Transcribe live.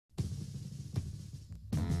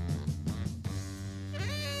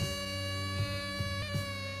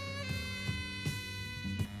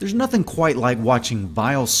There's nothing quite like watching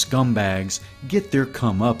vile scumbags get their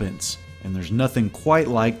comeuppance, and there's nothing quite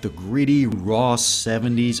like the gritty, raw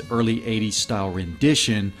 70s, early 80s style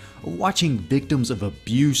rendition of watching victims of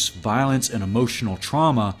abuse, violence, and emotional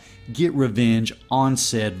trauma get revenge on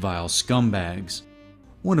said vile scumbags.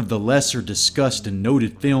 One of the lesser discussed and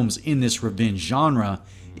noted films in this revenge genre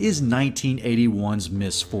is 1981's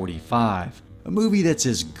Miss 45, a movie that's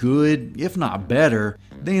as good, if not better,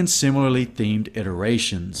 than similarly themed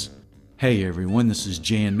iterations. Hey everyone, this is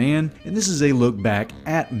Jan Man, and this is a look back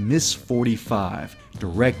at Miss 45,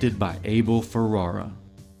 directed by Abel Ferrara.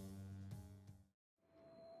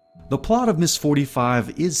 The plot of Miss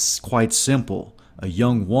 45 is quite simple. A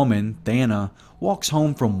young woman, Thana, walks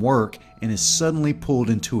home from work and is suddenly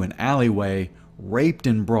pulled into an alleyway, raped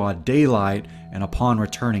in broad daylight, and upon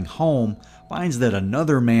returning home, finds that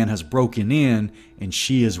another man has broken in and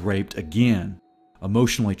she is raped again.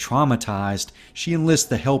 Emotionally traumatized, she enlists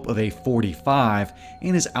the help of a 45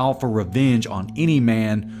 and is out for revenge on any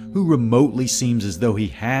man who remotely seems as though he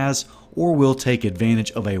has or will take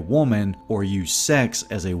advantage of a woman or use sex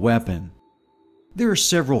as a weapon. There are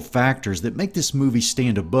several factors that make this movie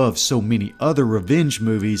stand above so many other revenge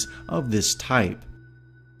movies of this type.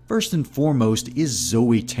 First and foremost is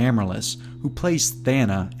Zoe Tamerlis, who plays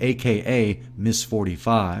Thana, aka Miss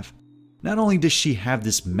 45. Not only does she have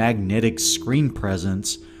this magnetic screen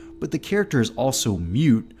presence, but the character is also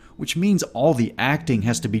mute, which means all the acting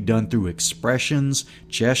has to be done through expressions,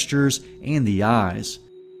 gestures, and the eyes.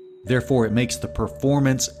 Therefore, it makes the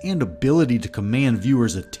performance and ability to command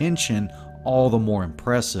viewers' attention all the more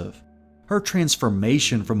impressive. Her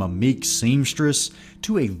transformation from a meek seamstress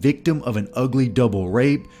to a victim of an ugly double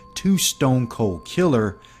rape to stone cold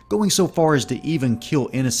killer, going so far as to even kill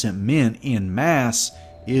innocent men en masse,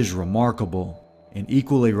 is remarkable. And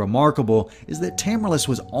equally remarkable is that Tamerlis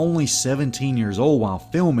was only 17 years old while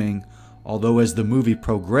filming, although as the movie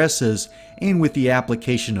progresses and with the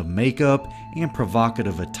application of makeup and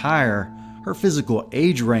provocative attire, her physical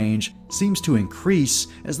age range seems to increase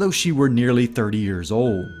as though she were nearly 30 years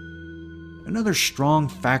old. Another strong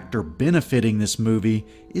factor benefiting this movie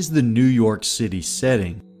is the New York City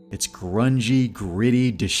setting. It's grungy,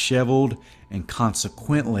 gritty, disheveled, and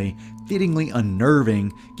consequently fittingly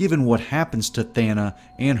unnerving given what happens to Thana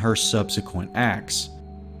and her subsequent acts.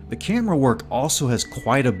 The camera work also has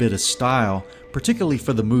quite a bit of style, particularly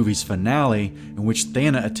for the movie's finale, in which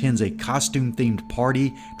Thana attends a costume-themed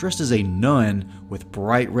party dressed as a nun with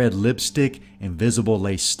bright red lipstick and visible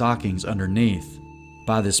lace stockings underneath.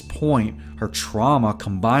 By this point, her trauma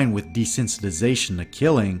combined with desensitization to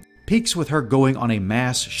killing peaks with her going on a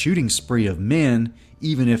mass shooting spree of men,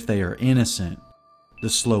 even if they are innocent. The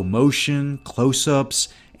slow motion, close-ups,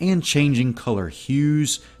 and changing color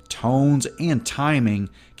hues, tones, and timing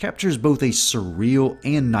captures both a surreal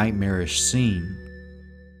and nightmarish scene.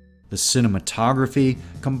 The cinematography,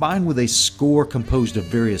 combined with a score composed of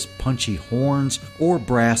various punchy horns or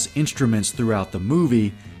brass instruments throughout the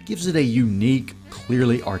movie, gives it a unique,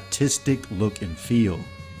 clearly artistic look and feel.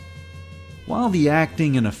 While the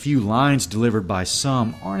acting and a few lines delivered by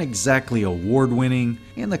some aren't exactly award-winning,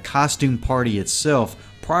 and the costume party itself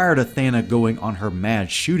prior to Thana going on her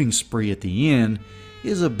mad shooting spree at the end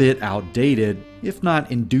is a bit outdated, if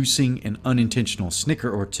not inducing an unintentional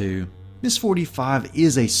snicker or two, Miss 45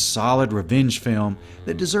 is a solid revenge film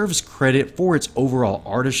that deserves credit for its overall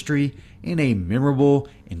artistry and a memorable,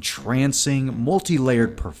 entrancing,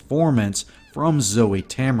 multi-layered performance from Zoe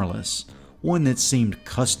Tamerlis, one that seemed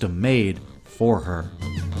custom-made for her.